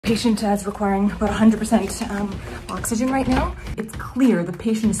patient is requiring about 100% oxygen right now. It's clear the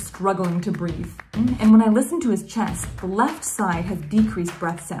patient is struggling to breathe. And when I listen to his chest, the left side has decreased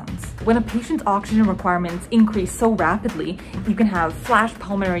breath sounds. When a patient's oxygen requirements increase so rapidly, you can have flash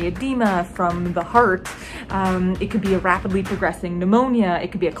pulmonary edema from the heart. It could be a rapidly progressing pneumonia.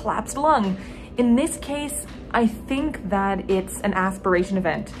 It could be a collapsed lung. In this case, I think that it's an aspiration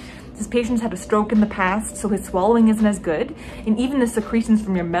event. This patient's had a stroke in the past, so his swallowing isn't as good. And even the secretions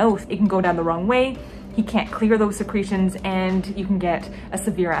from your mouth, it can go down the wrong way. He can't clear those secretions and you can get a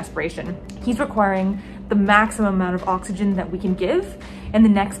severe aspiration. He's requiring the maximum amount of oxygen that we can give. And the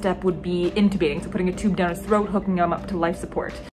next step would be intubating, so putting a tube down his throat, hooking him up to life support.